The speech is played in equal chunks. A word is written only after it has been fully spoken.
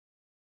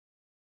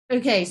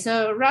Okay,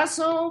 so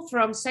Russell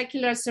from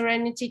Secular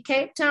Serenity,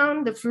 Cape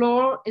Town, the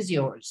floor is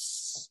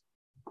yours.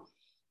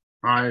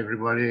 Hi,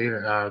 everybody.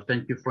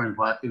 Thank you for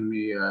inviting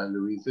me,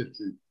 Louisa,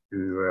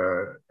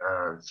 to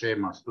share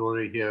my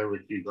story here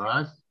with you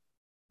guys.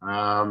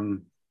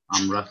 I'm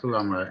Russell.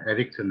 I'm an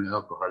addict and an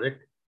alcoholic.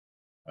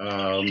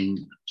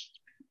 I'm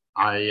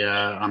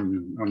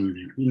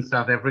in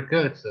South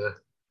Africa. It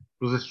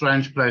was a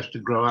strange place to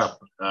grow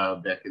up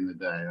back in the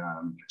day.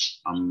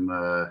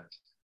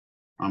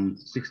 I'm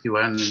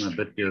 61 and a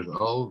bit years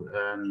old,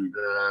 and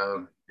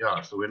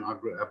so when I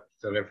grew up,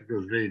 South Africa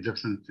was very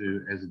different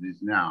to as it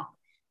is now.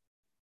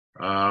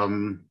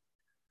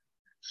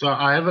 So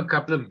I have a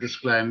couple of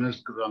disclaimers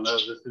because I know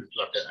this is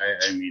like an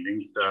AA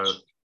meeting. So,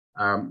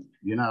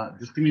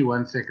 just give me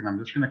 1 second. I'm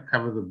just going to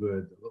cover the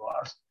birds.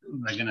 Otherwise,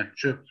 they're going to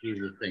chirp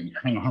through the thing.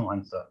 Hang on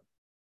one second.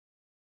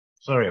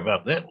 Sorry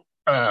about that.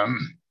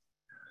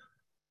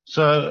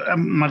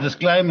 My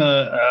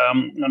disclaimer,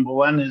 number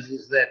one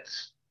is that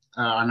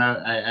I know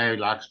AA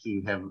likes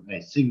to have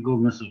a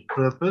singleness of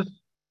purpose,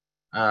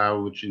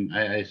 which in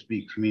AA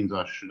speaks means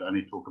I should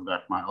only talk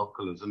about my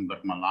alcoholism,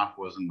 but my life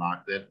wasn't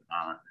like that.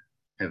 I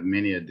have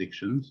many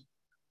addictions.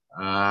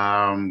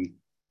 The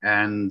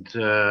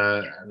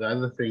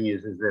other thing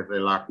is that they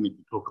like me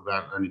to talk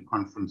about only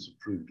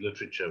conference-approved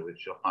literature,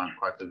 which I find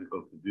quite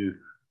difficult to do,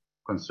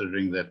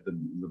 considering that the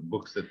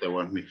books that they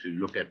want me to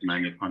look at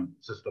mainly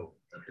consist of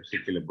a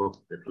particular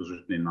book that was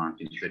written in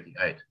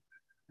 1938.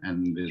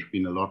 And there's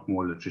been a lot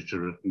more literature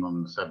written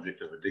on the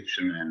subject of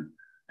addiction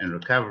and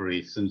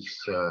recovery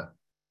since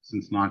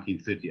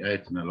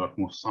 1938, and a lot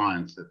more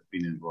science that's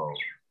been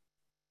involved.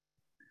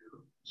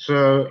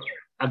 So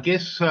I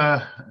guess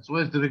it's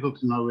always difficult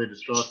to know where to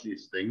start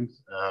these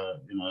things.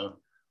 Don't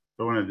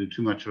want to do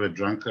too much of a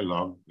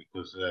drunkalog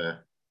because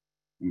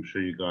I'm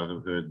sure you guys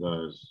have heard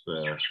those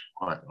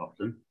quite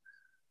often.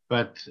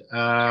 But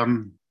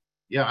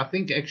I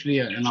think actually,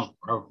 and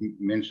I've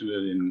mentioned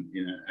it in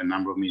a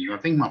number of meetings, I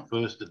think my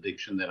first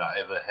addiction that I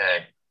ever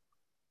had,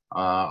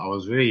 I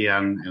was very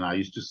young and I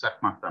used to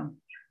suck my thumb.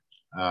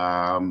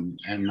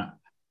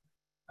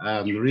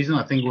 The reason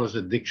I think it was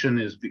addiction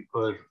is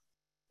because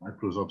it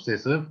was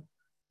obsessive.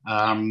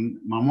 My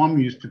mom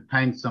used to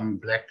paint some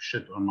black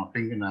shit on my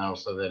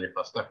fingernails so that if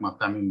I stuck my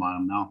thumb in my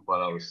mouth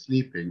while I was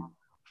sleeping,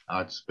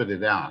 I'd spit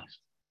it out.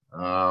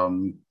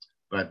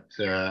 But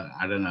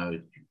I don't know,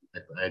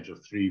 at the age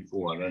of 3,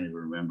 4, I don't even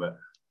remember.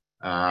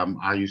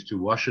 I used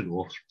to wash it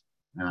off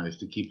and I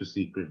used to keep a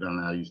secret and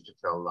I used to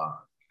tell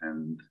lies.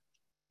 And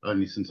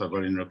only since I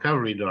got in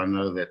recovery do I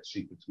know that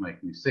secrets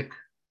make me sick.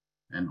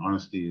 And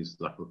honesty is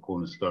like the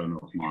cornerstone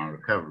of my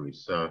recovery.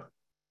 So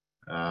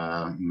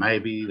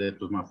maybe that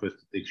was my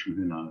first addiction,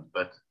 who knows?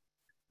 But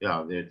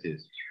yeah, there it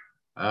is.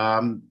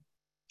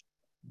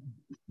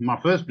 My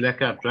first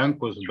blackout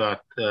drunk was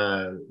about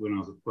when I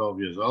was 12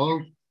 years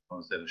old. I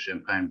was at a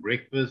champagne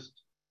breakfast.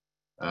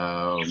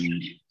 I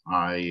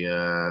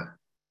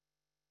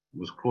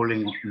was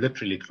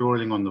literally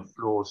crawling on the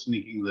floor,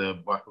 sneaking the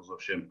bottles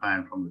of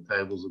champagne from the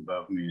tables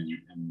above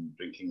me and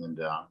drinking them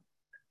down.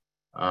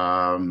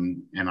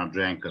 And I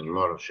drank a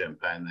lot of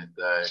champagne that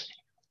day.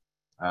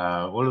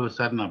 All of a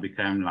sudden, I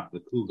became like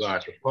the cool guy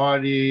at the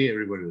party.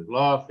 Everybody was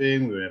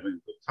laughing. We were having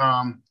a good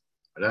time.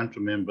 I don't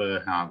remember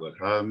how I got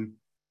home,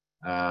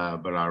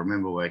 but I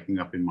remember waking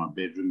up in my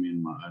bedroom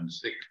in my own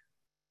sick.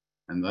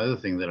 And the other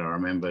thing that I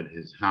remembered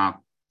is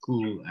how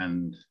cool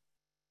and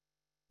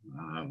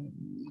I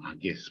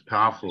guess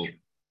powerful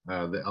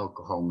the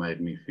alcohol made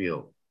me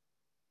feel.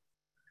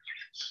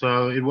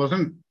 So it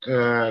wasn't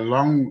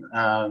long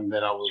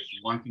that I was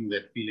wanting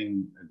that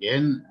feeling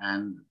again.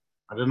 And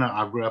I don't know,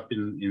 I grew up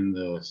in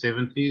the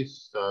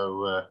 70s,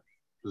 so it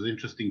was an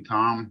interesting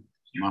time.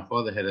 My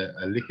father had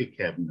a liquor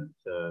cabinet,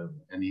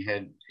 and he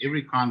had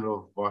every kind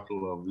of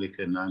bottle of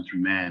liquor known to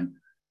man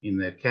in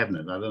that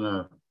cabinet. I don't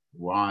know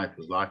why it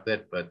was like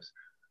that, but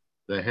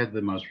they had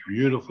the most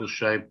beautiful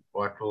shaped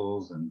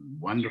bottles and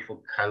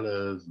wonderful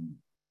colors. And,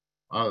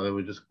 they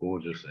were just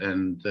gorgeous.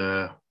 And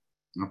I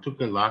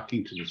took a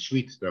liking to the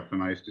sweet stuff,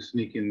 and I used to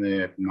sneak in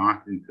there at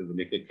night into the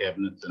liquor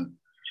cabinets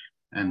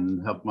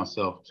and help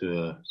myself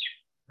to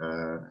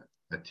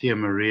a Tia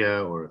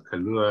Maria or a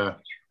Kahlua,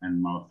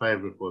 and my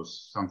favorite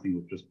was something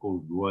which was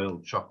called Royal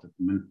Chocolate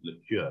Mint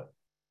Liqueur.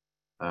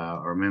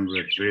 I remember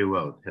it very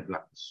well. It had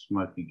like a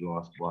smoky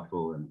glass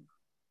bottle, and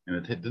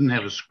it didn't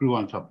have a screw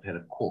on top. It had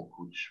a cork,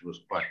 which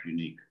was quite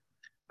unique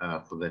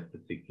for that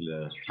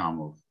particular time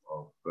of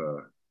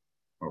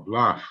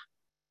life.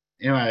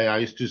 Anyway, I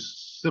used to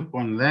sip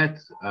on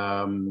that,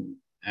 and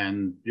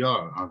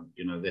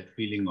that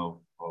feeling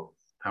of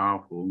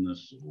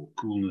powerfulness or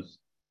coolness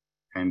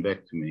came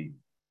back to me.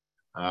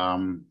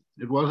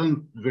 It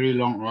wasn't very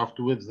long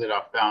afterwards that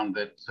I found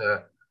that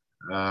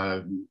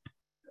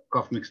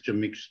cough mixture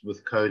mixed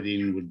with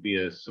codeine would be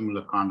a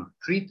similar kind of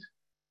treat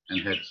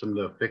and had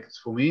similar effects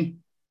for me.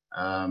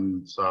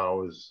 So I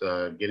was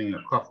getting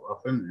a cough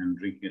often and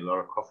drinking a lot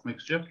of cough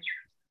mixture.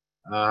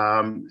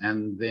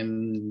 And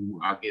then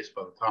I guess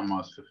by the time I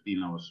was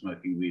 15, I was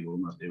smoking weed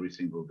almost every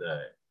single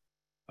day.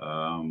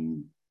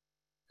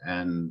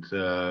 And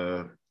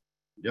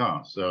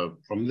yeah, so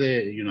from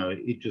there,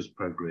 it just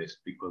progressed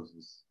because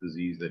this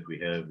disease that we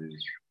have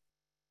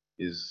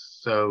is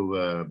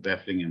so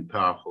baffling and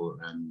powerful,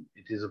 and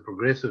it is a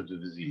progressive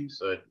disease.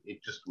 So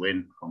it just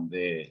went from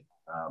there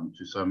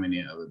to so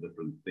many other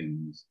different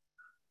things,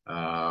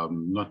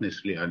 not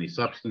necessarily only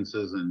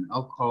substances and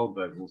alcohol,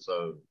 but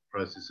also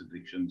process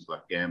addictions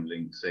like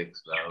gambling,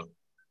 sex, love,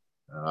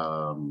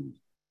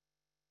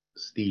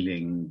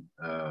 stealing,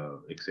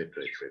 etc.,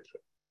 etc.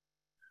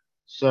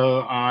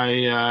 So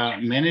I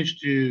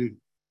managed to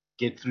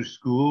get through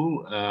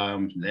school,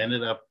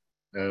 landed up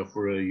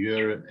for a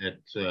year at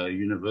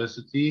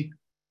university,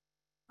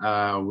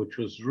 which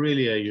was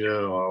really a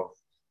year of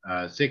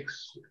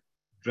sex,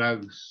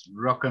 drugs,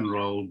 rock and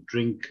roll,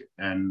 drink,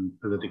 and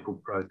political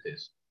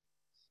protest.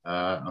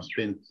 I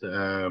spent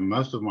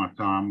most of my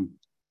time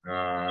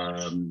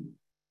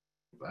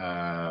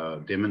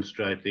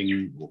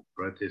demonstrating or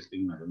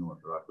protesting, I don't know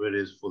what the right word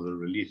is, for the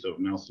release of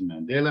Nelson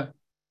Mandela.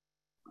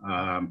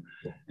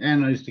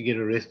 And I used to get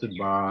arrested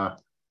by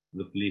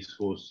the police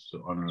force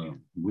on a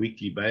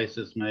weekly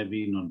basis,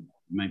 maybe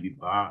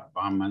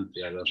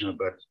bi-monthly, I don't know,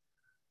 but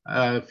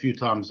a few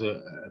times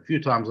a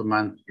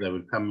month they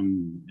would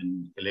come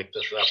and collect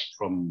us up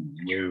from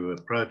where we were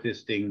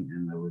protesting,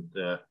 and they would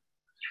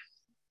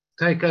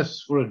take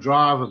us for a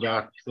drive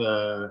about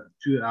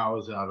 2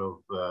 hours out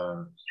of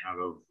the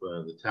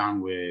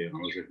town where I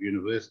was at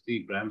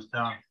university,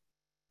 Grahamstown,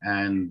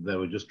 and they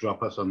would just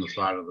drop us on the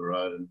side of the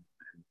road, and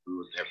we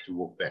would have to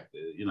walk back.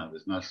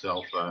 There's no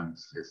cell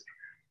phones, there's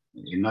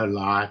no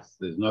lights,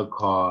 there's no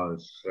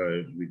cars,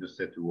 so we just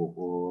had to walk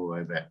all the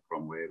way back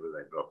from wherever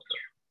they dropped us.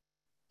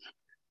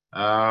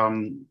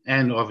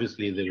 And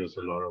obviously there was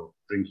a lot of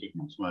drinking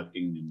and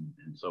smoking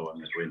and so on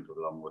that went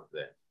along with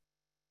that.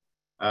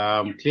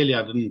 Clearly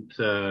I didn't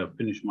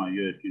finish my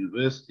year at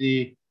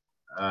university,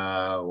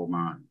 I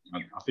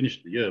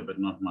finished the year, but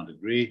not my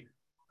degree.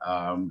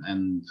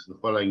 And the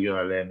following year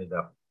I landed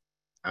up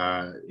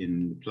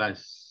in a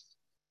place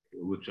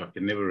which I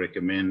can never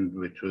recommend,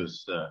 which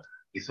was the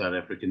South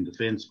African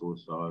Defence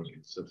Force. So I was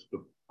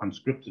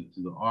conscripted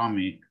to the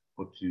army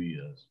for 2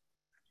 years.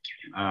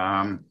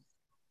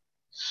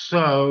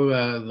 So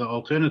the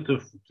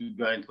alternative to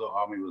going to the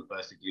army was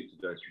basically to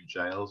go to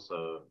jail.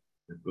 So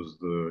it was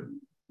the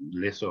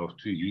lesser of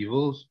two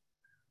evils.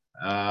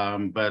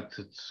 But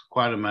it's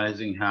quite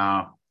amazing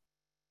how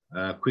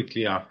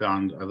quickly I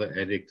found other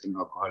addicts and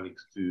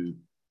alcoholics to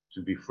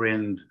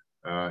befriend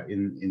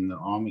in the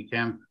army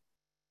camp.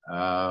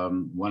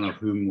 One of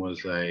whom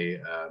was a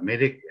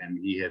medic, and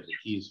he had the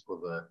keys for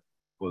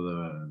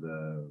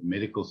the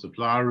medical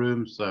supply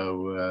room.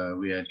 So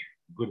we had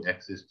good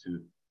access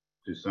to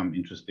some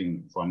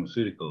interesting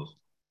pharmaceuticals.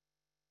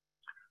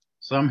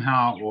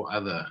 Somehow or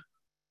other,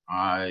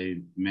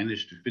 I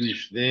managed to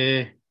finish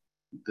there.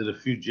 Did a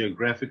few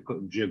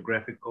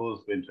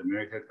geographicals, went to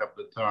America a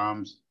couple of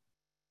times.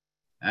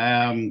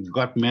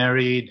 Got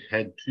married,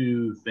 had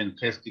 2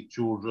 fantastic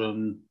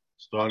children.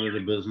 Started a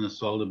business,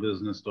 sold a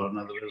business, started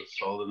another business,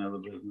 sold another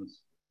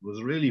business. It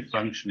was really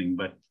functioning,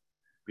 but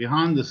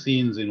behind the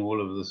scenes in all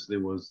of this,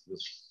 there was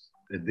this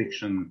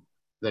addiction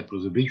that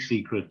was a big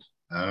secret,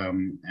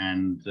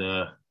 and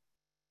yeah,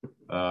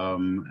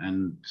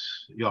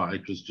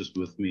 it was just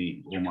with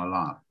me all my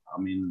life. I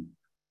mean,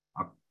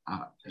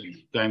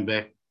 going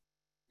back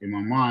in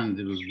my mind,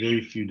 there was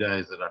very few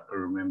days that I could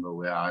remember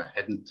where I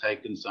hadn't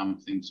taken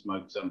something,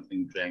 smoked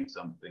something, drank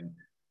something,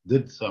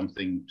 did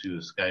something to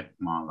escape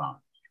my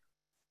life.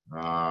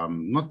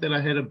 Not that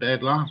I had a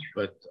bad life,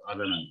 but I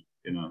don't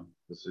know,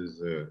 this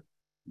is a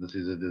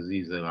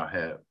disease that I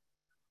have.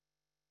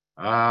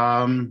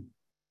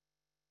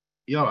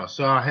 Yeah,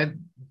 so I had,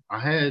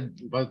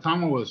 by the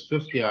time I was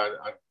 50,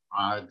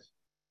 I'd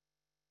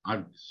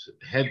had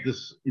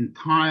this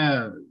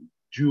entire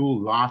dual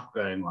life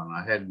going on.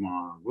 I had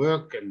my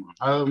work and my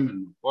home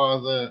and my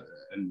father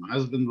and my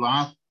husband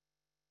life.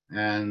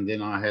 And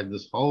then I had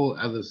this whole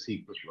other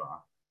secret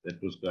life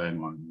that was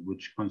going on,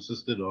 which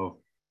consisted of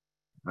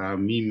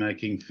me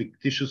making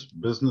fictitious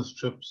business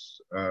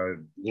trips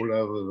all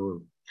over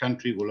the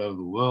country, all over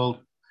the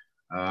world,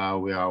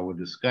 where I would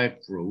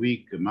escape for a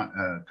week,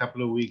 a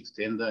couple of weeks,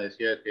 10 days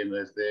here, 10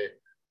 days there,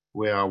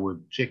 where I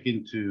would check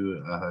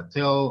into a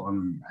hotel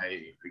on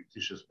a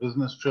fictitious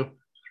business trip,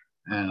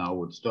 and I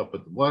would stop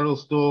at the bottle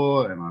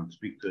store, and I'd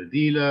speak to a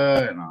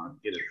dealer, and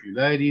I'd get a few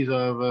ladies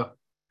over,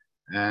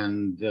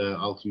 and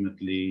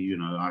ultimately,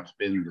 I'd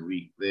spend the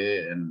week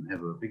there and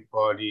have a big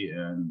party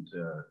and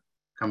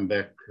come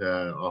back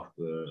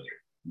after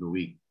the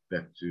week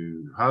back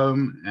to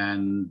home,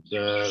 and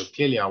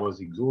clearly I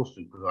was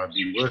exhausted because I'd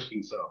been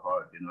working so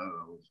hard,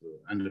 I was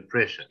under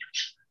pressure.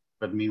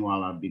 But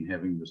meanwhile, I've been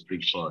having this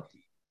big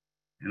party.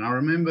 And I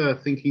remember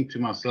thinking to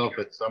myself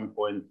at some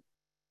point,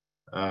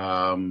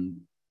 I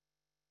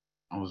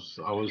was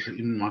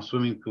in my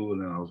swimming pool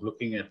and I was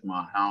looking at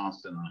my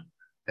house, and I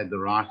had the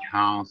right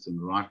house and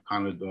the right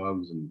kind of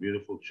dogs and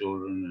beautiful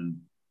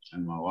children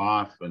and my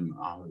wife and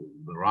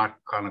the right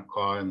kind of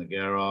car in the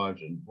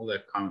garage and all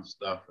that kind of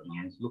stuff. And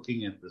I was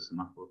looking at this and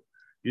I thought,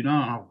 you know,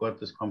 I've got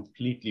this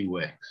completely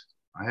waxed.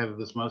 I have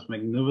this most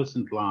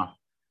magnificent life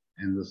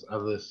and this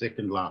other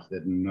second life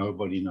that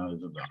nobody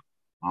knows about.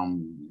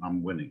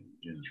 I'm winning,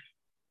 you know.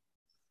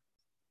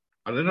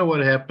 I don't know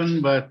what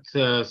happened, but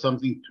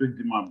something twigged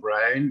in my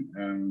brain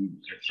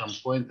at some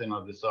point, and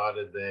I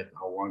decided that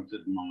I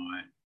wanted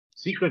my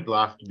secret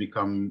life to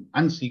become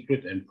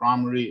unsecret and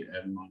primary,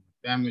 and my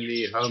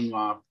family home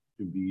life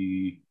to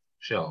be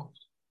shelved.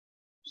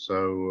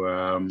 So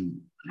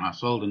I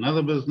sold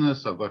another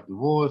business. I got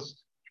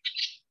divorced.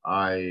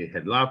 I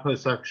had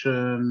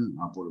liposuction.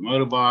 I bought a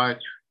motorbike.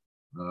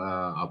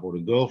 I bought a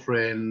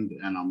girlfriend,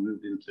 and I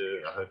moved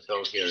into a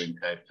hotel here in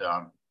Cape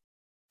Town.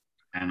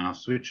 And I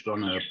switched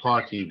on a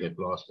party that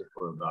lasted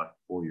for about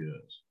 4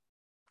 years.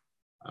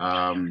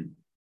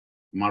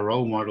 My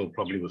role model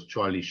probably was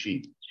Charlie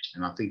Sheen,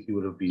 and I think he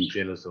would have been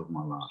jealous of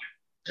my life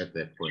at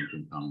that point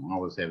in time. I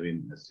was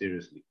having a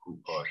seriously cool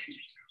party.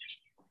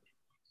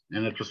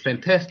 And it was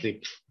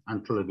fantastic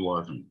until it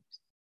wasn't.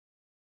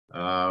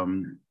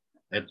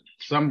 At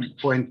some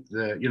point,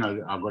 you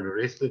know, I got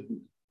arrested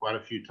quite a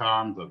few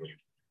times. I got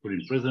put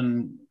in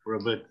prison for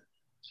a bit.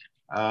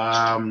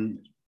 I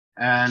mean,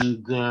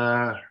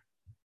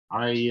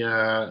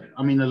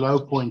 the low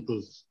point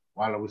was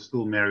while I was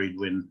still married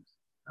when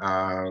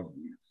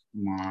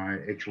my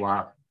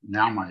ex-wife,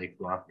 now my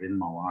ex-wife, then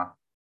my wife,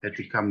 had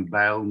to come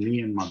bail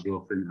me and my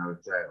girlfriend out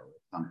of jail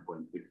at some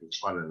point, which was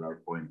quite a low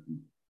point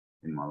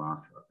in my life,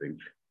 I think.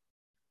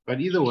 But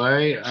either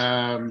way,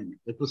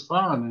 it was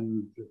fun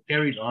and it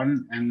carried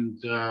on.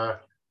 And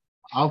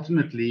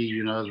ultimately,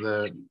 you know,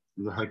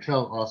 the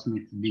hotel asked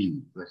me to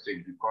leave. They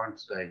said, you can't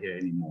stay here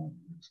anymore.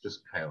 It's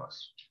just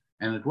chaos.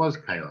 And it was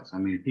chaos. I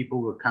mean,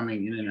 people were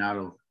coming in and out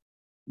of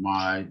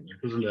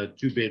it wasn't a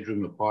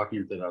 2-bedroom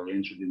apartment that I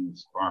rented in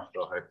this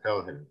 5-star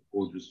hotel, had a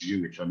gorgeous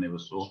view, which I never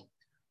saw.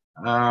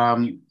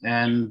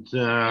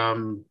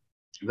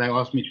 They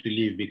asked me to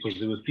leave because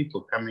there was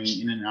people coming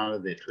in and out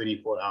of there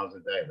 24 hours a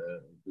day.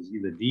 There was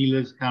either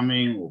dealers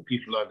coming or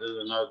people I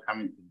didn't know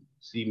coming to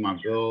see my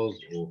girls,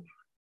 or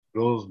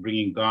girls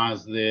bringing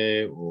guys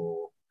there,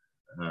 or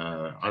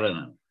I don't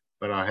know.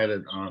 But I had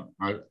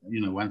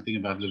you know, one thing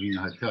about living in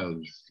a hotel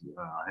is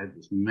I had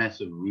this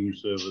massive room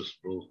service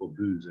for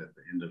booze at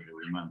the end of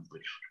every month,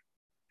 which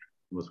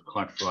was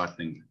quite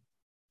frightening.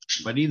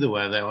 But either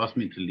way, they asked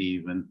me to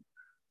leave, and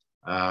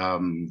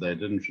they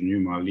didn't renew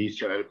my lease,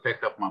 so I had to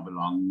pack up my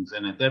belongings.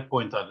 And at that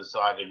point, I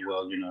decided,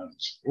 well, you know,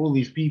 all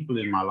these people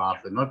in my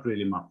life, they're not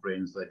really my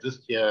friends. They're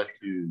just here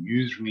to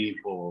use me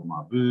for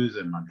my booze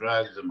and my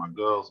drugs and my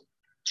girls.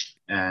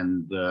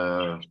 And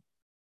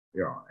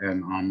yeah,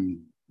 and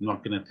I'm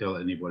not going to tell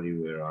anybody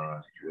where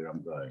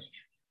I'm going.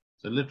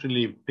 So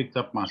literally picked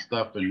up my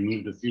stuff and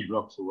moved a few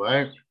blocks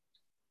away,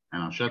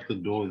 and I shut the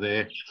door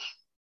there.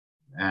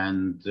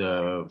 And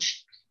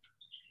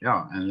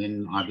yeah, and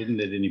then I didn't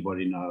let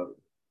anybody know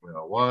where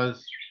I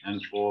was.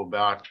 And for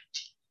about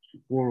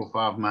 4 or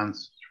 5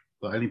 months,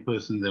 the only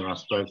person that I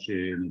spoke to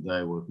in the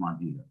day was my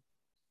dealer.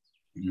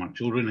 My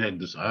children had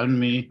disowned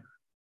me.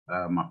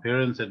 My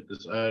parents had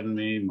disowned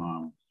me.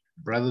 My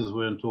brothers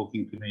weren't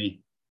talking to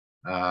me.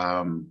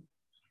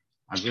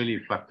 I really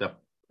fucked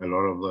up a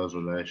lot of those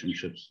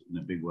relationships in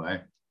a big way.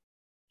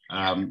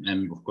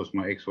 And of course,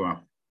 my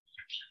ex-wife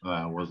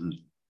wasn't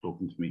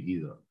talking to me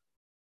either.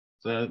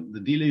 So the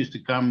dealer used to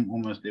come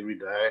almost every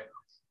day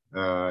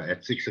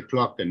at 6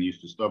 o'clock, and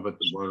used to stop at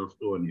the bottle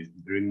store and used to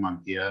drink my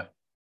beer,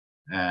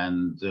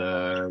 and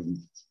yeah,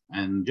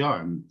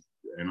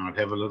 and I'd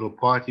have a little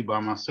party by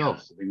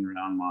myself, sitting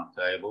around my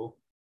table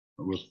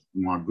with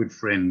my good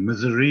friend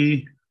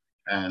Misery,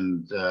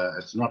 and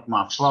it's not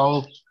my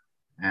fault,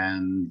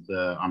 and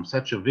I'm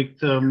such a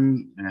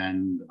victim,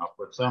 and I've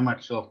got so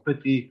much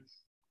self-pity,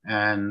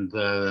 and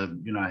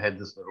you know, I had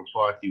this little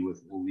party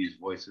with all these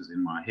voices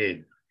in my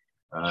head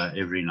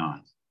every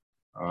night.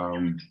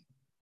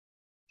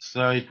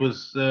 So it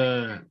was,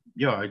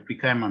 yeah, it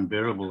became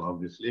unbearable,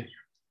 obviously.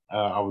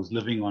 I was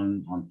living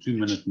on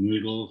 2-minute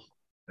noodles.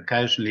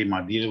 Occasionally,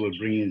 my dealer would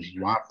bring his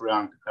wife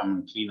around to come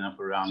and clean up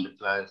around the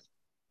place.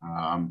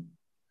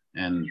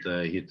 And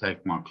he'd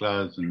take my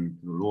clothes and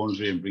the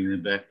laundry and bring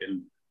them back.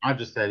 And I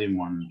just had him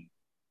on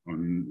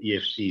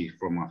EFT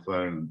from my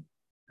phone.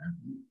 And,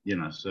 you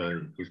know, so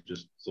it was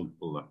just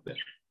simple like that.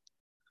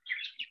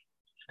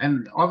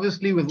 And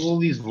obviously, with all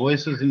these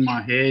voices in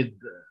my head,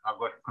 I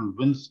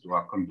convinced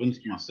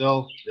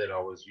myself that I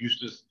was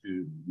useless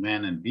to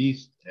man and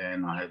beast,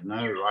 and I had no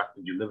right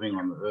to be living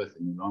on the earth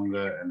any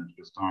longer, and it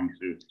was time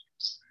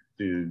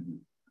to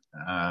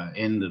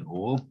end it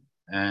all.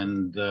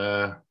 And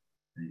I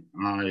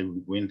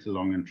went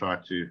along and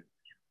tried to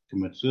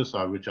commit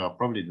suicide, which I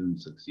probably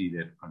didn't succeed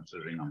at,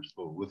 considering I'm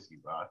still with you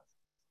guys.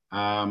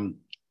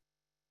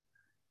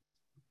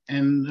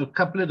 And a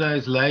couple of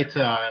days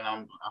later, and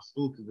I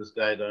still to this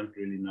day don't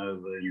really know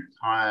the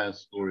entire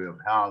story of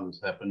how this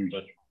happened,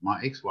 but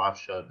my ex-wife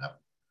showed up.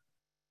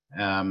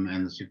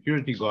 And the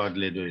security guard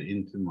led her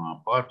into my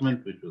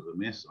apartment, which was a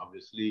mess,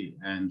 obviously.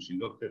 And she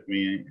looked at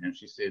me and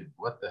she said,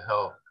 "What the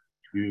hell?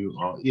 You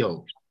are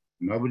ill."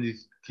 nobody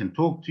can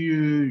talk to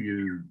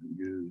you.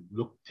 You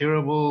look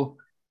terrible.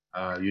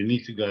 You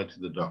need to go to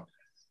the doctor.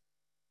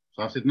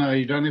 So I said, no,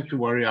 you don't have to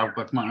worry. I've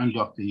got my own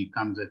doctor. He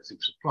comes at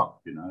 6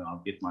 o'clock. You know,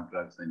 I'll get my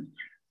drugs then.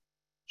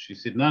 She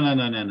said, no.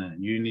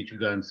 You need to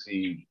go and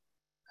see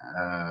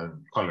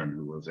Colin,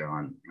 who was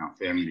our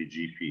family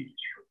GP.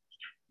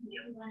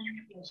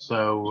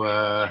 So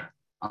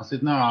I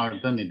said, no, I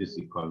don't need to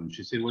see Colin.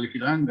 She said, well, if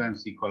you don't go and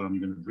see Colin, I'm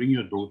going to bring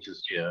your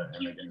daughters here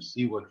and they're going to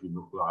see what you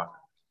look like,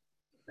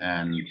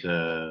 and you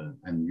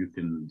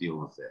can deal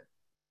with that.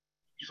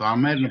 So I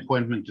made an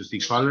appointment to see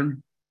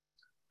Colin.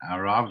 I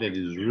arrived at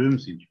his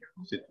rooms. He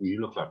said to me, you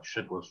look like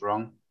shit, what's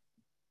wrong?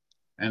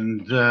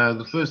 And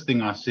the first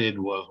thing I said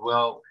was,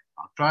 well,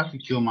 I tried to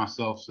kill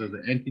myself, so the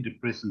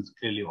antidepressants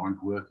clearly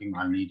aren't working.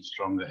 I need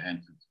stronger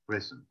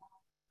antidepressants.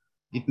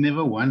 It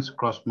never once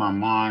crossed my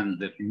mind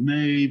that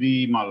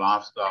maybe my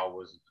lifestyle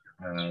was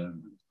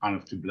kind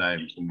of to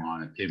blame for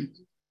my attempt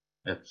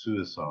at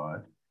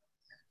suicide.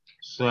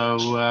 So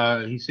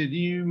he said,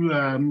 you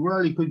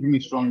really could give me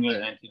stronger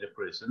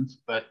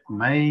antidepressants, but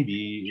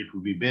maybe it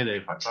would be better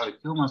if I try to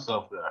kill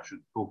myself that I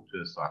should talk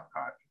to a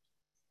psychiatrist.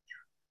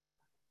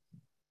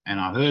 And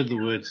I heard the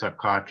word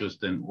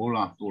psychiatrist, and all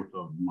I thought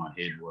of in my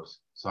head was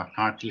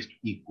psychiatrist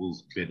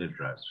equals better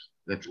drugs.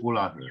 That's all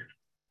I heard.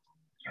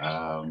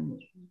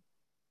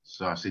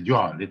 So I said,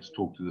 yeah, let's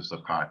talk to the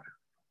psychiatrist.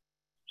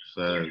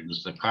 So the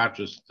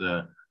psychiatrist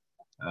said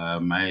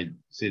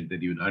that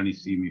he would only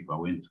see me if I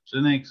went to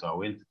clinic. So I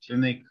went to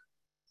clinic.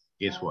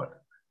 Guess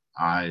what?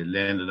 I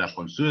landed up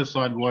on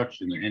suicide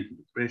watch in the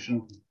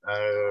antidepressant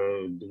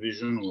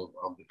division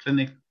of the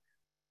clinic.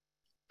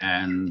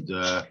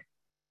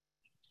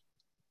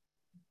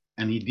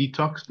 And he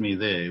detoxed me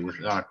there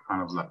without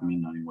kind of like me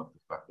knowing what the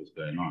fuck was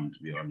going on,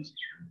 to be honest.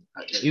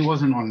 It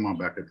wasn't on my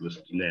bucket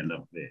list to land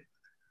up there.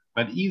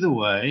 But either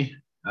way,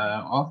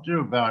 after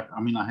about, I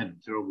had a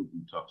terrible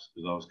detox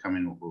because I was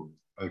coming off of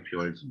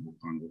opioids and all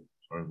kinds of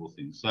horrible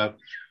things. So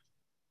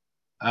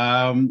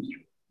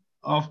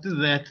after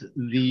that,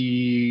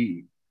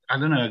 I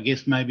don't know, I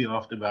guess maybe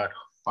after about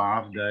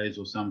 5 days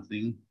or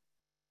something,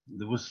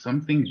 there was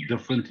something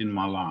different in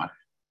my life.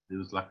 There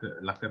was like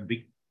a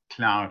big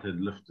cloud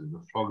had lifted,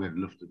 the fog had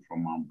lifted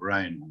from my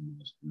brain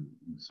almost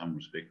in some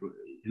respect.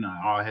 You know,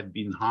 I had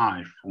been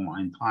high for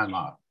my entire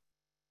life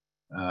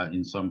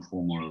in some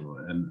form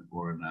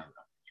or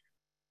another.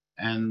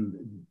 And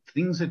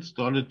things had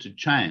started to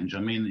change.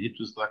 It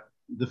was like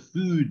the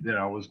food that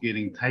I was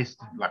getting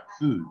tasted like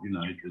food. You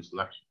know, it was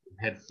like it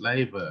had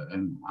flavor,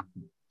 and I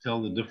could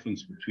tell the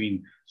difference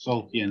between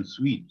salty and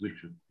sweet,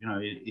 which, you know,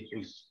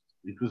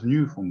 it was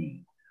new for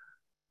me.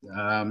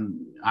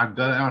 I'd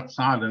go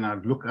outside and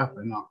I'd look up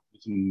and I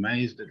was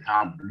amazed at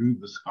how blue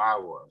the sky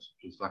was.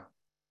 It was like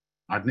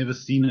I'd never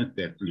seen it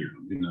that blue.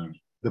 You know,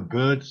 the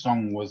bird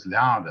song was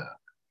louder.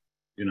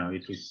 You know,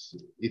 it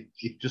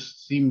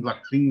just seemed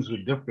like things were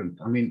different.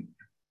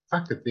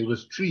 Fuck it, there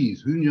was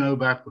trees. Who knew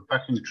about the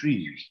fucking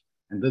trees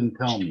and didn't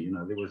tell me? You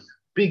know, there was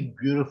big,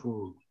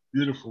 beautiful,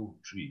 beautiful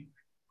trees.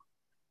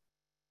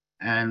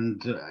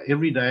 And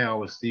every day I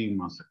was seeing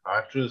my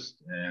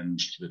psychiatrist and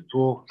the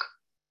talk.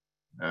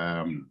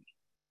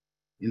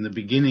 In the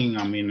beginning,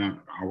 I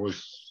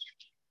was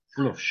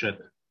full of shit.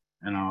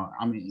 And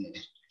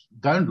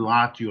don't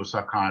lie to your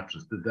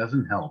psychiatrist. It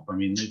doesn't help.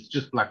 It's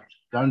just like,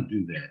 don't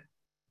do that.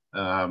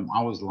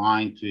 I was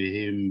lying to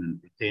him and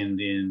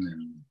pretending,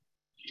 and,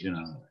 you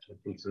know, it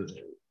was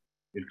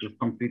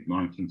complete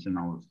nonsense. And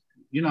I was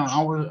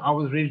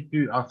ready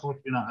to, I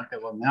thought, you know, okay,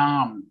 well,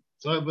 now I'm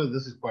sober.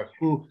 This is quite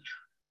cool.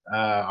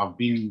 I've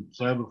been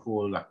sober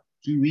for like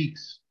 2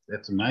 weeks.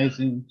 That's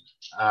amazing.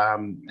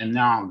 And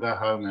now I'll go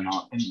home and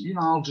I'll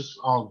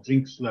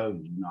drink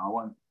slowly. You know,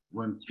 I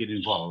won't get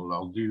involved.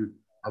 I'll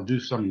do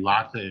some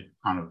lighter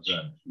kind of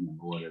drugs, you know,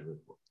 or whatever.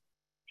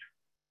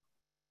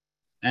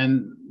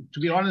 And to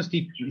be honest,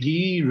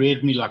 he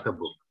read me like a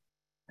book,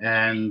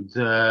 and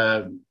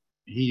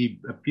he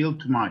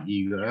appealed to my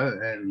ego,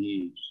 and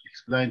he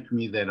explained to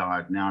me that I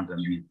had now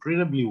done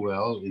incredibly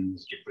well in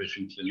this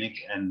depression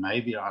clinic, and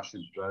maybe I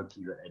should go to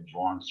the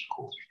advanced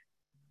course.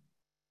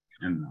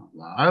 And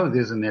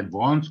there's an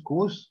advanced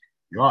course?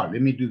 Yeah,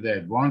 let me do the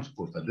advanced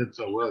course. I did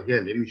so well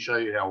here. Let me show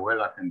you how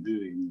well I can do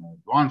in the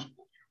advanced course.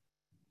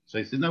 So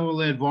he said, no, well,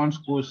 the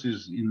advanced course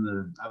is in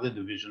the other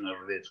division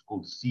over there. It's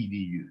called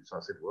CDU. So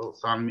I said, well,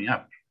 sign me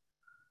up.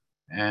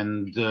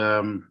 And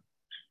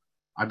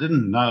I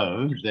didn't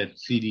know that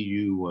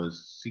CDU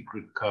was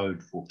secret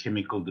code for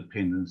Chemical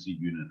Dependency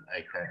Unit,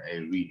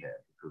 aka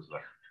rehab.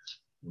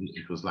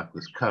 It was like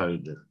this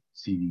code, that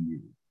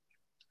CDU.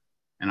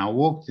 And I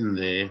walked in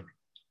there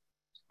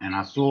and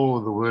I saw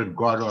the word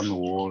God on the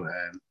wall,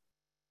 and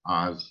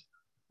I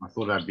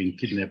thought I'd been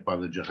kidnapped by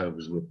the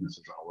Jehovah's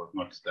Witnesses. I was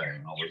not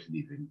staying. I was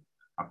leaving.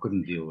 I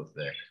couldn't deal with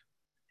that.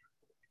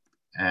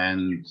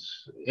 And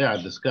yeah, I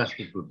discussed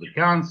it with the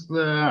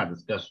counselor. I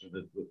discussed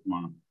it with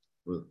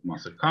my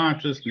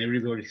psychiatrist, and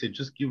everybody said,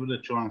 just give it a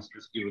chance.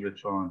 Just give it a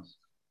chance.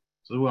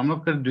 So I'm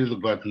not going to do the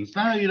God thing.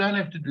 No, you don't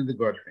have to do the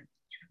God thing.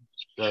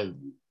 So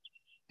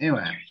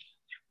anyway,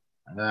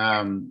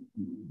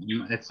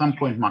 At some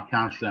point, my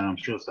counselor, and I'm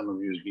sure some of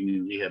you who've been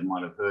in rehab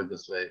might have heard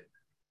this,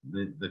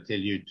 they tell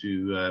you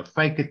to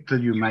fake it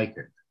till you make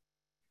it.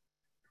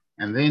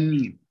 And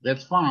then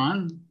that's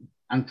fine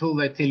until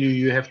they tell you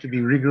you have to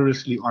be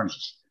rigorously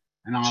honest.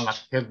 And I like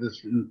have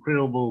this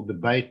incredible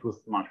debate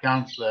with my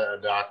counselor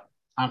about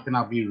how can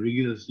I be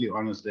rigorously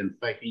honest and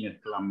faking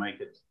it till I make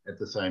it at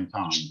the same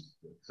time.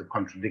 It's a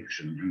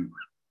contradiction. And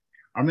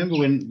I remember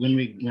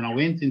when I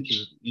went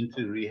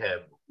into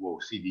rehab or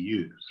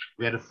CDU,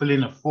 we had to fill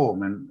in a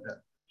form, and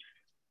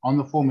on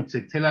the form it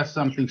said, "Tell us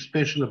something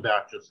special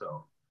about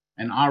yourself."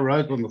 And I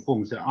wrote on the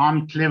form, said,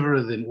 "I'm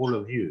cleverer than all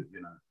of you."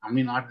 You know, I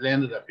mean, I'd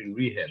landed up in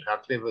rehab. How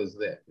clever is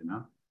that? You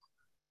know.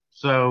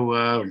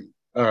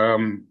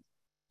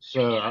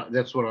 So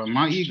that's what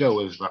my ego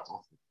was like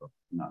off the top.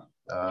 No.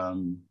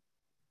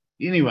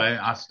 Anyway,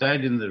 I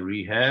stayed in the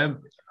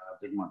rehab. I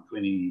did my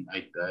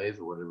 28 days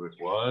or whatever it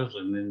was,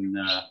 and then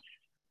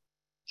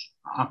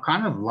I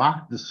kind of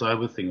liked the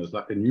sober thing. It was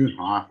like a new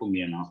high for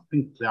me, and I was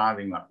pink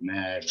clouding like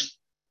mad.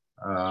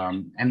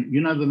 And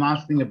you know, the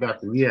nice thing about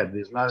the rehab,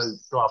 there's no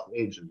sharp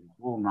edges. It's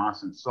all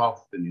nice and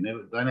soft, and you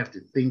don't have to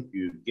think.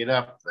 You get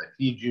up, they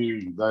feed you,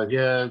 you go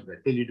here, they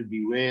tell you to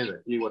beware, they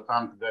tell you what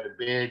time to go to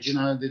bed. You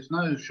know, there's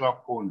no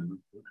sharp corners.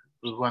 It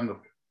was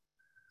wonderful.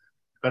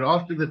 But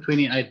after the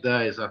 28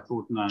 days, I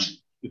thought, no,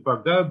 if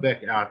I go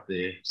back out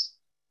there,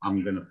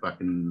 I'm going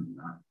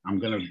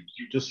to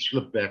just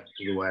slip back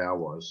to the way I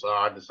was. So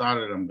I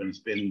decided I'm going to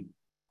spend,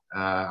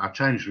 I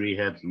changed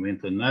rehabs and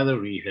went to another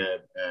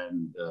rehab,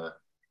 and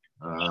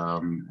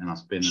I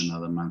spent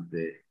another month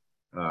there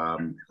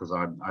because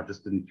I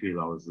just didn't feel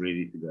I was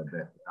ready to go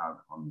back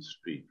out on the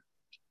street.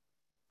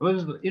 It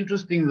was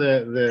interesting.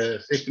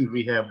 The second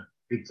rehab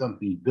did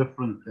something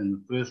different than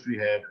the first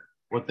rehab.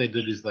 What they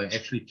did is they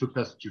actually took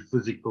us to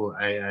physical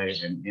AA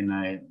and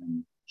NA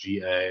and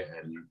GA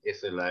and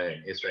SLA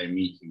and SA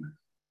meetings,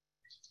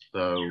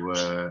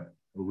 so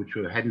which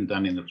we hadn't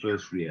done in the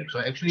first rehab. So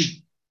I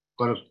actually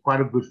got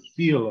quite a good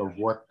feel of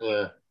what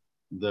the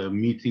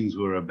meetings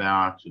were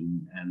about,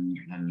 and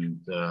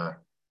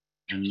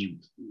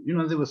you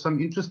know, there were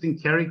some interesting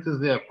characters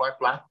there. I quite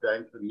liked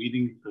going to the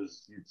meetings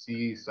because you'd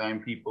see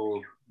same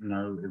people, you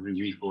know, every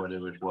week or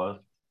whatever it was,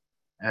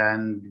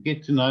 and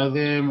get to know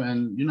them.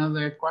 And you know,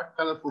 they're quite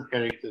colorful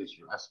characters,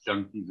 us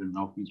junkies and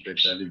milkies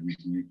that go to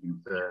these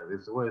meetings.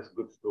 There's always a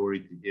good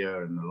story to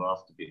hear and the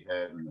laughs to be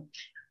had,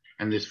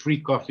 and there's free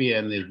coffee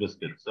and there's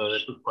biscuits, so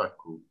that was quite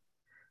cool.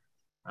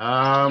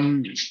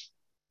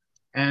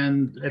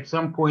 And at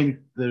some point,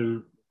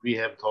 the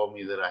rehab told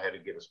me that I had to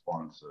get a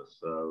sponsor.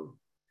 So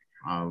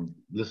I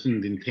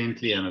listened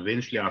intently, and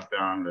eventually I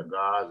found a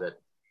guy that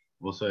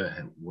also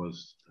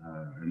was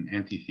an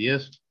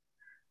anti-theist,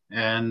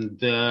 and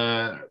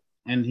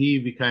he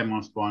became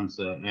my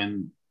sponsor,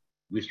 and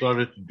we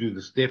started to do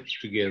the steps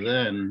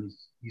together. And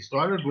he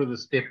started with a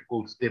step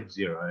called Step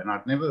Zero, and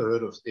I'd never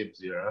heard of Step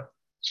Zero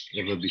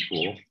ever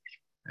before.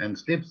 And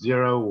Step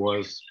Zero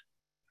was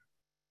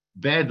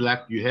bad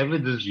luck. You have a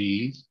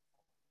disease.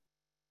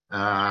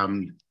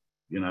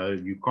 You know,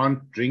 you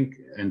can't drink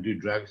and do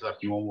drugs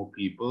like normal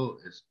people.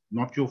 It's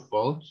not your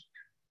fault.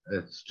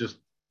 It's just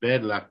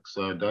bad luck.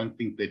 So don't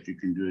think that you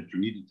can do it. You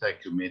need to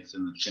take your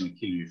medicine. It's going to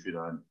kill you if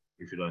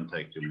you don't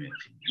take your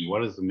medicine. And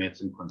what does the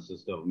medicine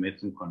consist of?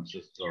 Medicine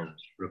consists of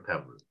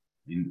recovery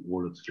in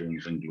all its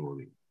forms and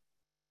glory.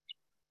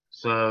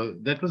 So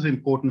that was an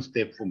important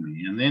step for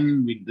me. And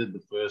then we did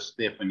the first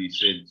step, and he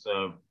said,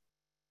 "So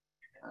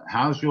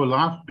how's your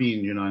life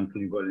been, you know,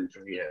 until you got into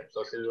rehab?"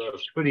 So I said, "Well,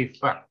 it's pretty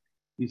fucked."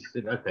 He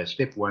said, "Okay,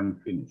 step one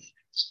finished."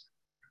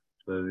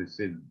 So they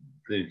said,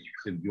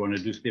 "You want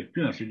to do step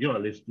two?" I said, "Yeah,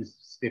 let's do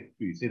step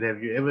two." He said,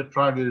 "Have you ever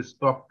tried to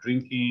stop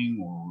drinking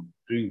or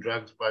doing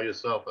drugs by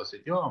yourself?" I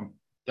said, "Yeah,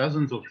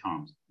 dozens of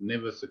times.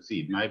 Never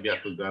succeed. Maybe I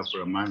could go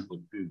for a month or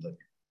two, but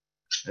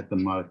at the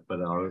most, but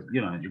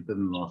you know, it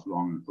didn't last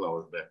long until I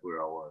was back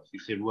where I was." He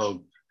said, "Well,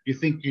 do you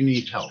think you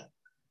need help?"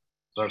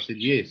 So I said,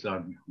 "Yes,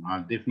 I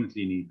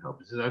definitely need help."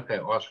 He said, "Okay,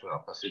 ask for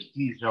help." I said,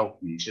 "Please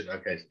help me." He said,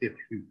 "Okay, step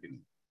two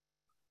finished."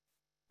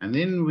 And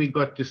then we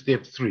got to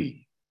step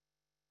three,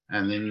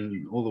 and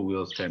then all the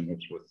wheels came up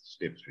with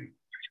step three.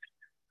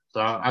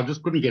 So I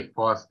just couldn't get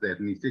past that.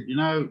 And he said, "You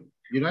know,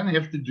 you don't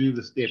have to do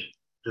the step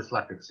just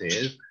like it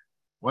says.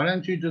 Why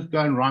don't you just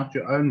go and write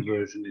your own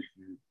version if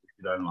you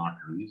don't like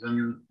these,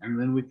 and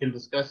then we can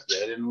discuss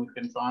that, and we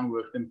can try and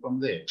work them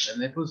from there."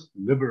 And that was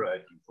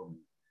liberating for me,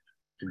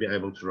 to be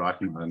able to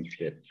write my own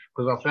steps,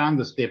 because I found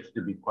the steps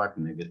to be quite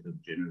negative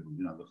generally.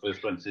 You know, the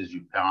first one says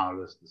you're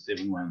powerless. The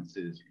second one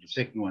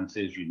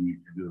says you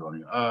need to do it on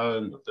your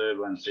own. The third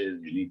one says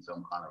you need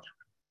some kind of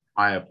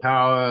higher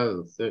power.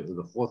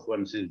 The fourth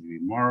one says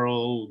you're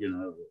immoral. You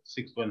know, the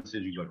sixth one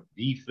says you got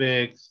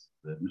defects.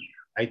 The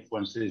eighth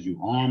one says you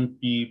harm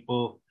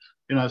people.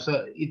 You know,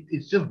 so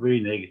it's just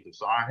very negative.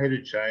 So I had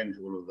to change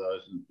all of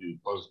those into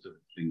positive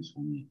things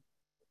for me.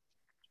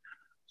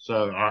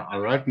 So I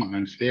wrote my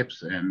own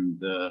steps, and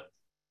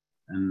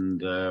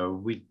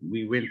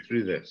we went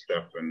through that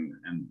stuff,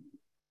 and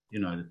you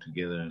know,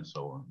 together and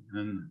so on.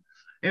 And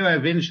anyway,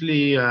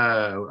 eventually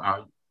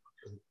I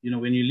you know,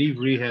 when you leave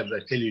rehab, they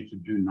tell you to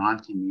do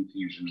 90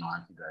 meetings in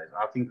 90 days.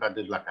 I think I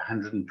did like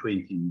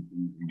 120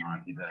 meetings in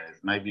 90 days,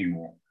 maybe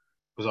more,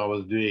 because I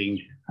was doing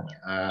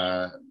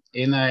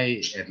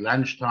NA at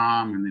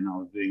lunchtime, and then I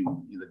was doing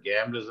either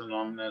Gamblers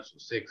Anonymous or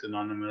Sex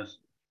Anonymous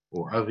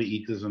or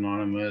Overeaters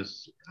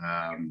Anonymous,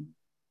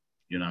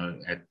 you know,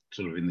 at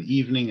sort of in the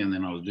evening, and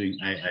then I was doing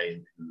AA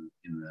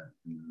in the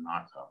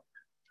night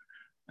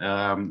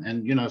time.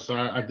 And, you know, so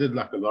I did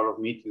like a lot of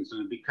meetings,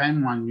 and it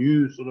became my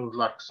new sort of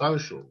like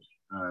social,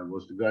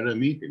 was to go to a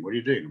meeting. What are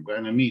you doing? I'm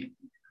going to meet.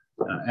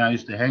 And I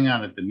used to hang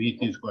out at the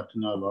meetings, got to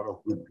know a lot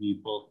of good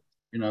people,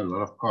 you know, a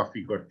lot of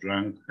coffee, got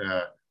drunk,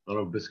 a lot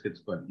of biscuits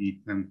got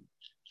eaten.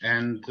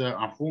 And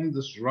I formed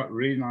this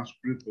really nice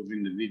group of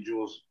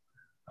individuals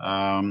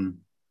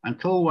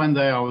until one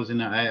day I was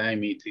in an AA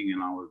meeting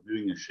and I was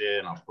doing a share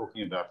and I was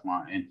talking about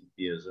my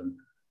anti-theism,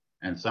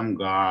 and some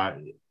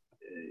guy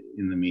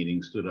in the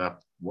meeting stood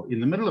up in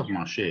the middle of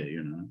my share,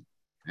 you know,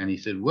 and he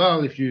said,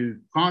 well, if you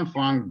can't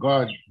find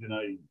God, you know,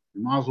 you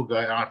might as well go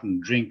out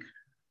and drink,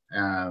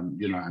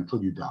 you know,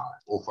 until you die,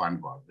 or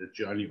find God. That's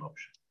your only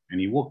option. And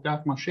he walked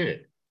out my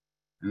share.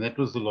 And that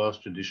was the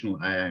last traditional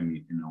AA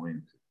meeting I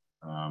went to.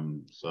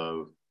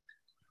 So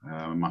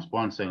my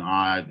sponsor and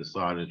I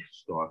decided to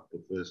start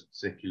the first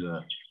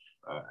secular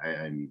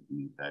AA meeting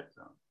in Cape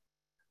Town.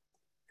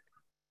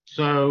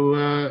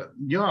 So,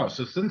 yeah,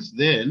 so since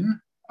then,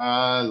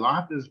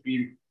 life has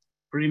been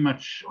pretty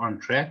much on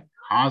track,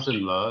 highs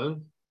and lows.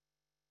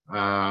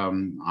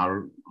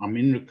 I'm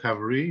in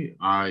recovery.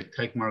 I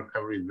take my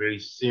recovery very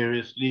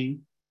seriously.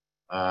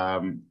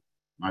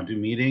 I do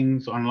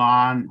meetings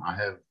online. I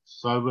have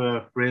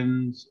sober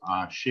friends.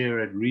 I share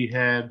at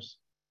rehabs.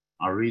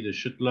 I read a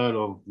shitload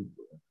of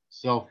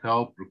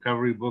self-help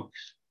recovery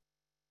books.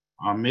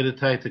 I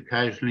meditate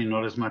occasionally,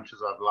 not as much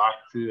as I'd like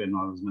to and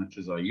not as much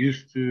as I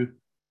used to.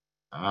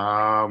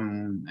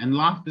 And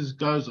life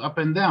goes up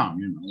and down,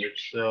 you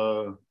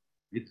know.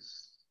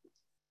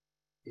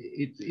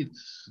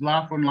 It's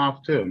life on life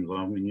terms.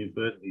 I mean, you've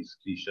heard these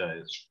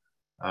cliches.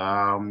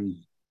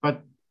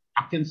 But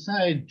I can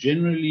say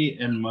generally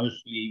and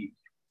mostly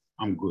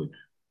I'm good.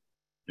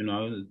 You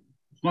know,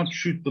 it's not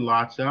shoot the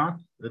lights out.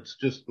 It's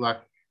just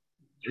like,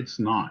 it's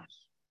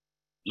nice.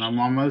 Now,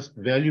 my most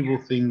valuable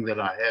thing that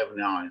I have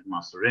now is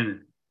my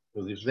serenity.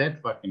 Because if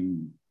that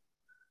fucking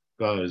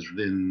goes,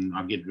 then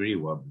I get very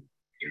wobbly,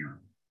 you know.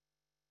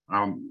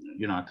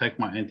 You know, I take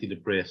my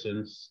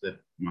antidepressants that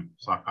my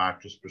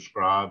psychiatrist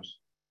prescribes.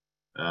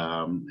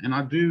 And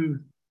I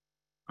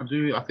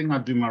think I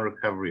do my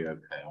recovery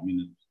okay. I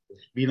mean,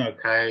 it's been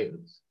okay.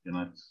 It's, you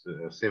know,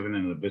 it's 7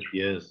 and a bit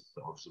years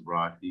of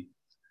sobriety.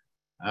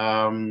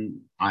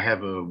 I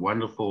have a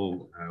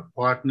wonderful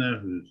partner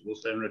who's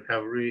also in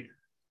recovery,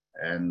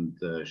 and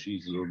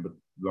she's a little bit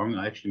long.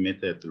 I actually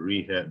met her at the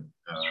rehab,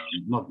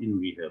 not in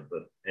rehab,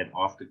 but at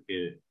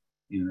aftercare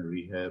in the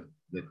rehab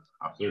that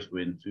I first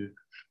went to.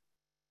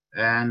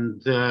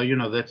 And, you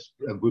know, that's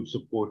a good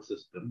support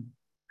system.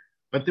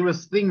 But there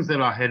was things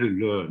that I had to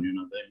learn, you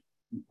know,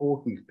 the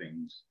important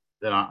things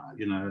that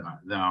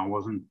I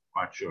wasn't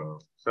quite sure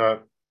of.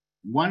 So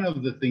one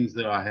of the things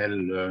that I had to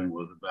learn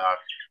was about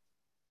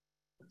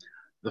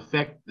the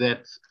fact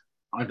that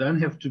I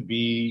don't have to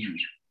be,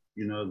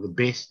 you know, the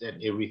best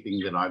at everything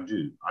that I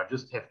do. I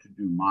just have to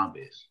do my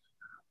best.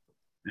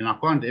 And I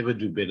can't ever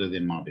do better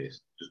than my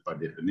best, just by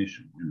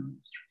definition, you know.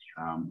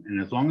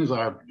 And as long as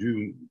I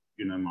do,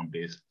 you know, my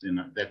best,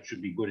 then that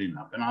should be good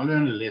enough. And I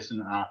learned a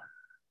lesson.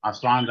 I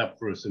signed up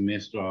for a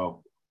semester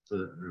of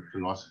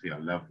philosophy. I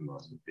love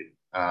philosophy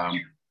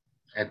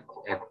at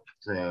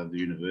the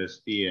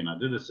university, and I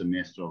did a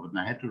semester of it, and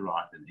I had to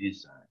write an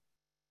essay.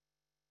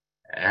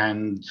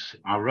 And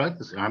I wrote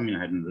this. I mean,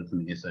 I hadn't written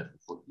an essay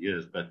for 40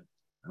 years, but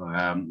or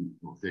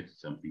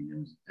 30-something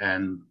years.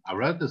 And I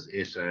wrote this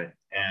essay,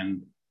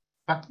 and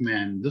fuck,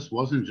 man, this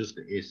wasn't just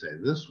an essay.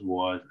 This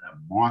was a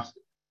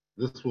master.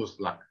 This was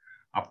like,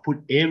 I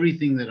put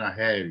everything that I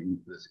had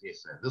into this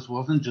essay. This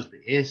wasn't just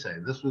an essay.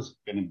 This was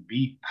going to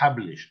be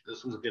published.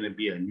 This was going to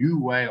be a new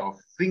way of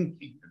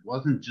thinking. It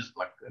wasn't just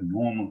like a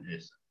normal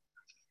essay.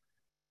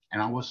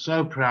 And I was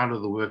so proud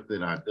of the work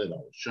that I did. I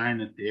was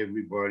showing it to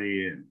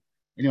everybody. And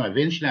anyway,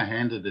 eventually I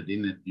handed it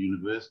in at the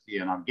university,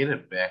 and I get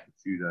it back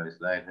a few days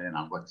later, and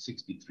I got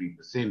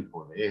 63%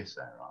 for the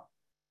essay, right?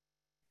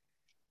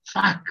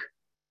 Fuck.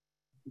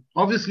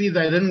 Obviously,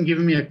 they didn't give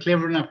me a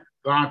clever enough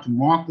guy to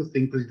mark the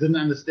thing because he didn't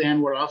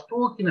understand what I was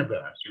talking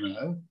about, you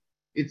know.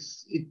 It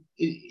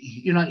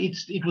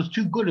was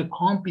too good. It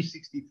can't be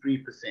 63%,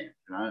 you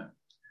know.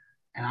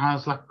 And I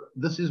was like,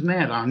 this is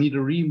mad. I need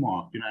a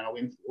remark, you know. And I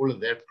went through all of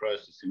that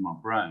process in my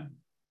brain.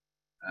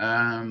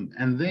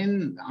 And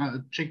then I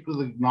checked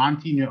with a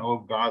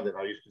 19-year-old guy that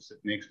I used to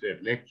sit next to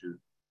at lectures,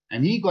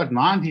 and he got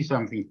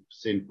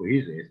 90-something% for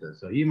his essay,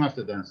 so he must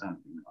have done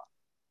something right.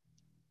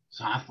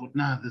 So I thought,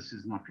 no, this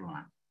is not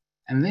right.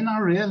 And then I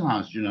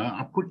realized, you know,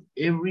 I put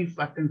every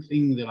fucking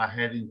thing that I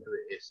had into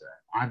the essay.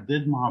 I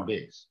did my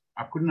best.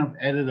 I couldn't have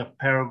added a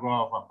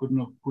paragraph. I couldn't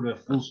have put a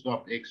full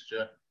stop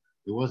extra.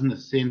 There wasn't a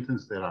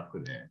sentence that I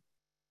could add.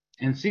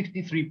 And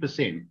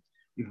 63%.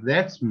 if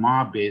that's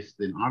my best,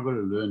 then I've got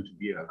to learn to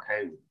be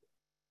okay with it.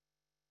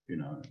 You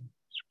know,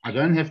 I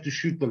don't have to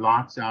shoot the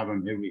lights out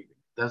on everything.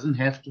 It doesn't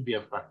have to be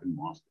a fucking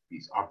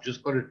masterpiece. I've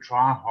just got to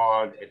try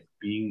hard at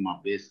being my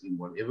best in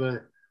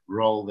whatever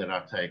role that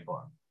I take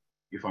on.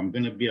 If I'm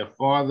going to be a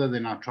father,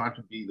 then I try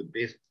to be the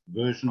best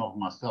version of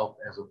myself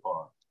as a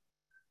father.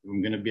 If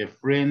I'm going to be a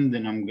friend,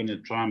 then I'm going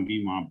to try and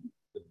be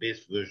the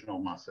best version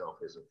of myself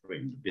as a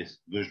friend, the best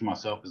version of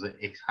myself as an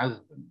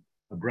ex-husband,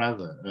 a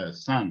brother, a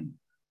son,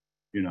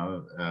 you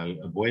know,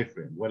 a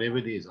boyfriend, whatever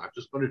it is. I've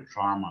just got to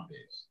try my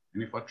best.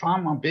 And if I try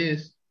my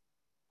best,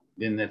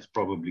 then that's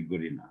probably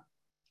good enough.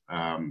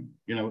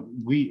 You know,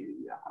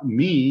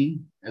 me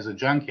as a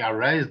junkie, I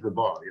raised the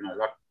bar, you know,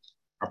 like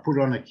I put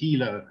on a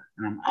kilo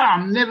and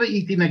I'm never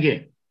eating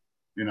again,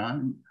 you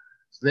know.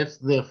 So that's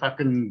the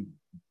fucking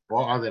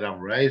bar that I've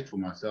raised for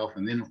myself.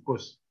 And then, of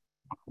course,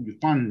 you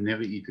can't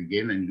never eat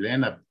again and you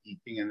end up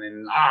eating and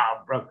then,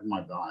 I've broken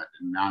my diet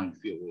and now you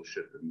feel all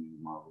shit and you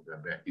might go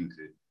back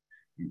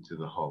into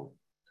the hole.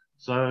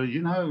 So,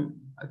 you know,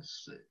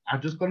 I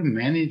just got to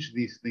manage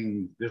these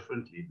things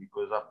differently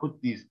because I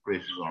put these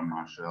pressures on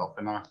myself.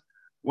 And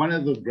one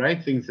of the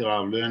great things that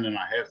I've learned, and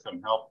I have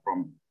some help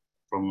from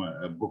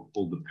a book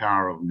called The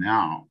Power of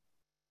Now,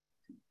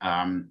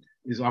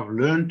 is I've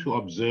learned to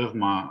observe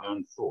my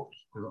own thoughts.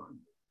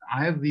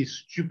 I have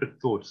these stupid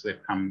thoughts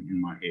that come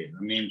in my head.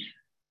 I mean,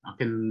 I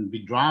can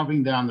be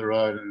driving down the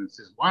road and it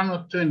says, why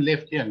not turn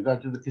left here and go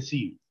to the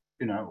casino?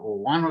 You know, or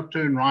why not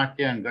turn right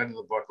here and go to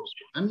the bottle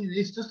store? I mean,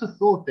 it's just a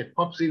thought that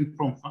pops in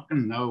from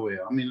fucking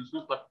nowhere. I mean, it's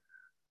not like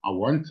I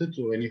want it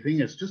or anything.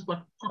 It's just like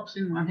pops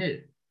in my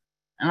head.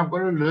 And I've got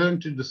to learn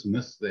to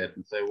dismiss that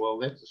and say, well,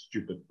 that's a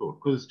stupid thought.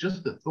 Because it's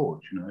just a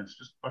thought, you know, it's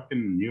just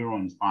fucking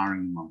neurons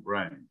firing in my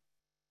brain.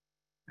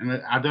 And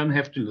I don't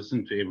have to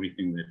listen to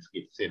everything that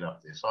gets said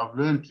up there. So I've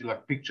learned to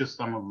like picture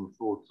some of the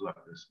thoughts like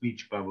a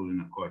speech bubble in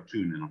a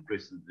cartoon and I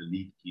press the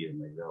delete key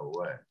and they go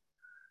away.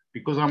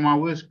 Because I'm my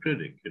worst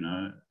critic, you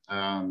know,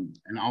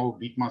 and I will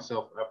beat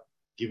myself up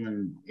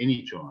given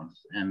any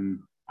chance. And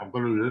I've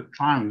got to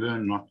try and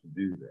learn not to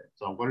do that.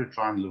 So I've got to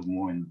try and live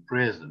more in the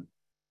present.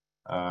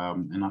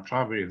 And I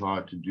try very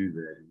hard to do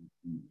that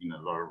in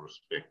a lot of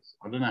respects.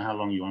 I don't know how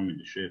long you want me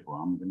to share for.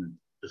 I'm going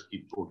to just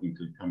keep talking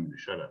till you tell me to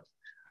shut up.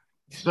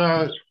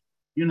 So,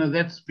 you know,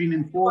 that's been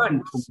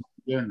important for me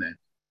to learn that.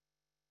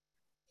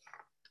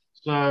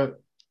 So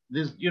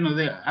there's, you know,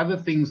 there are other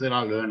things that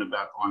I learned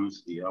about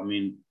honesty. I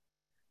mean,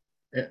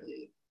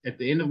 at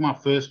the end of my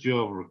first year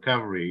of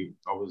recovery,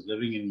 I was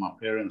living in my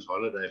parents'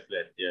 holiday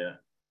flat here,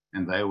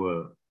 and they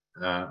were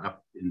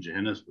up in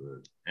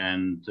Johannesburg,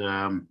 and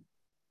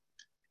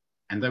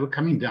they were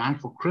coming down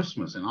for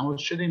Christmas, and I was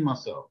shitting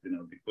myself, you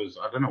know, because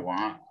I don't know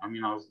why. I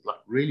mean, I was like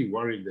really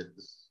worried that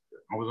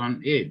I was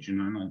on edge, you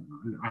know,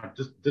 and I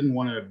just didn't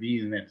want to be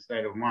in that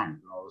state of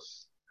mind. I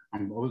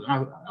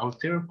was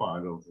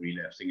terrified of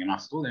relapsing, and I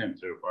still am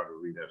terrified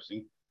of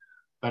relapsing.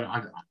 But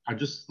I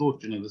just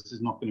thought, you know, this is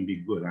not going to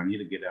be good. I need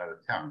to get out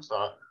of town. So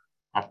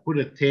I put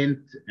a tent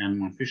and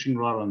my fishing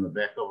rod on the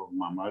back of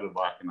my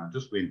motorbike, and I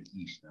just went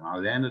east. And I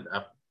landed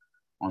up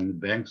on the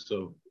banks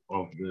of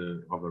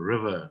a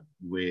river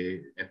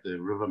at the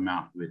river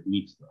mouth where it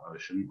meets the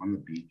ocean on the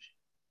beach.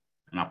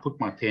 And I put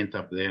my tent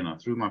up there and I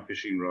threw my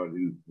fishing rod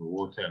into the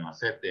water and I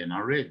sat there and I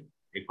read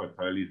Eckhart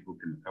Tolle's book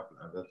and a couple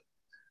of others.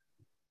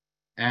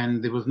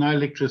 And there was no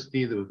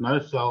electricity, there was no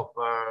cell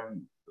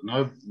phone,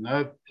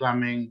 no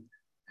plumbing.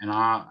 And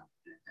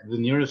the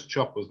nearest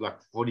shop was like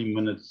 40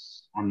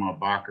 minutes on my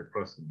bike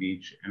across the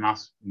beach. And I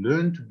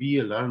learned to be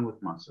alone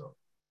with myself.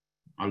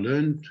 I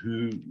learned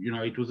to, you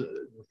know, it was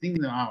the thing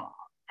that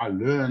I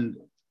learned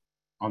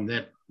on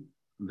that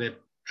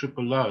trip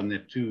alone,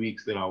 that 2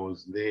 weeks that I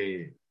was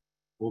there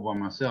all by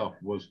myself,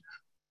 was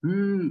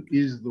who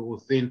is the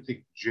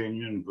authentic,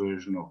 genuine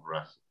version of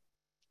Russell?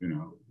 You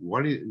know,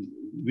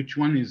 which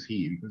one is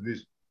he? Because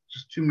there's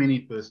just too many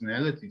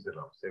personalities that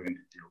I was having to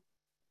deal with.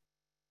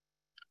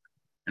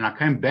 And I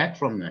came back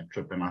from that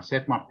trip and I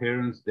sat my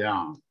parents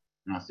down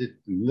and I said,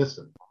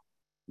 listen,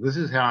 this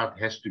is how it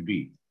has to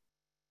be.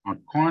 I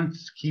can't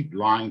keep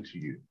lying to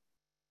you.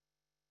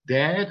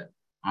 Dad,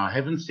 I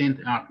haven't sent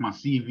out my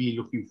CV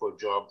looking for a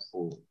job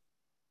for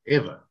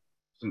ever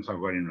since I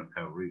got in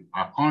recovery.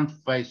 I can't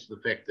face the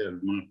fact that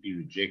it might be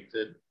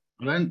rejected.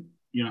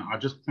 I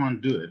just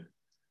can't do it.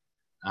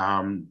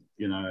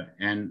 You know,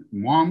 and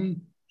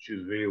Mom, she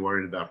was very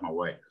worried about my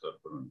weight because I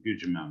put on a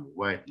huge amount of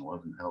weight and I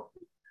wasn't healthy.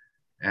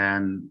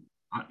 And,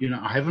 you know,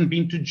 I haven't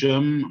been to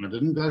gym. I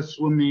didn't go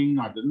swimming.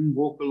 I didn't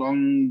walk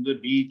along the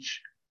beach.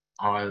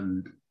 I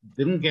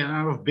didn't get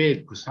out of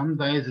bed because some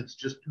days it's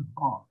just too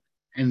hard.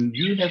 And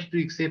you have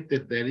to accept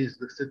that that is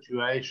the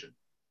situation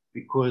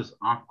because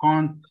I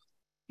can't,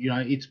 you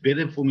know, it's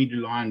better for me to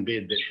lie in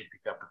bed than to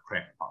pick up a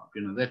crack pipe.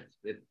 You know,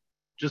 that's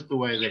just the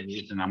way that it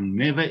is. And I'm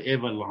never,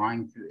 ever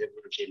lying to you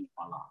ever again in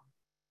my life.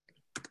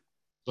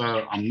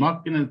 So I'm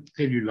not going to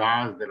tell you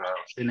lies that I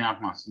sent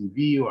out my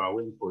CV or I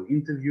went for an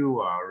interview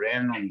or I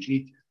ran on the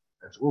beach.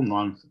 That's all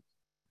nonsense.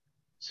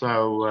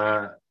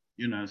 So,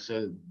 you know,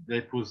 so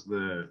that was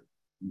the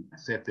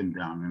set them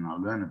down and I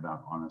learn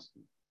about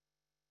honesty.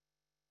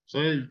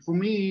 So for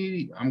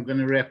me, I'm going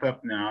to wrap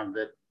up now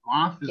that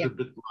life is a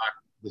bit like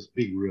this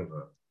big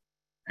river.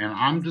 And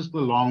I'm just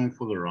along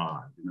for the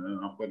ride. You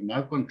know, I've got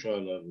no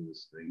control over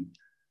this thing.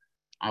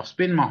 I've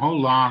spent my whole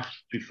life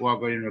before I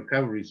got in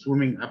recovery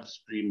swimming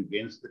upstream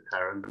against the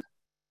current,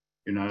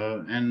 you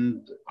know,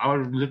 and I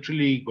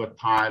literally got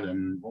tired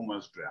and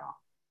almost drowned.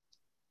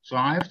 So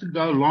I have to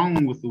go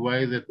along with the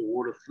way that the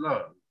water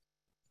flows.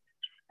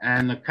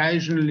 And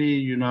occasionally,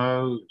 you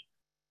know,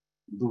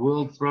 the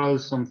world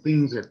throws some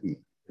things at me,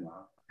 you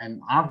know,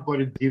 and I've got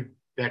to give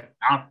that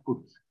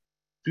output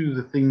to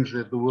the things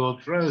that the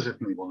world throws at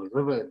me. Well, the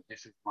river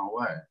is my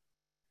way.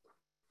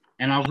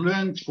 And I've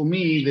learned, for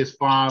me, there's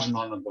 5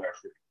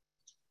 non-negotiables.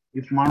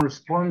 If my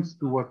response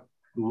to what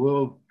the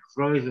world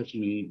throws at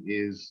me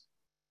is,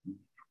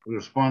 the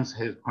response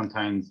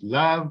contains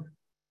love,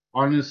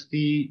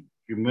 honesty,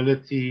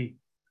 humility,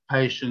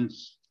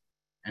 patience,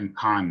 and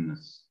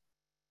kindness.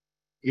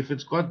 If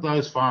it's got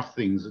those 5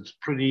 things, it's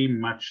pretty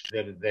much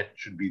that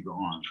should be the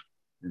answer.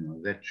 You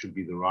know, that should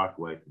be the right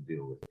way to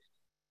deal with it.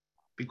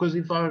 Because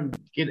if I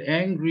get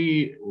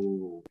angry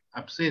or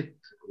upset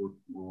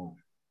or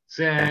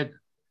sad,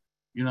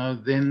 you know,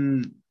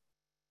 then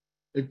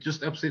it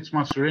just upsets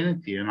my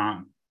serenity.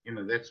 And you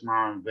know, that's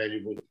my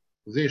valuable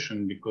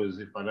possession, because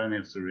if I don't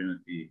have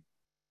serenity,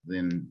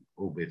 then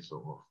all bets are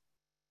off.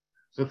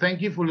 So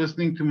thank you for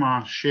listening to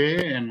my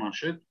share and my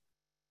shit.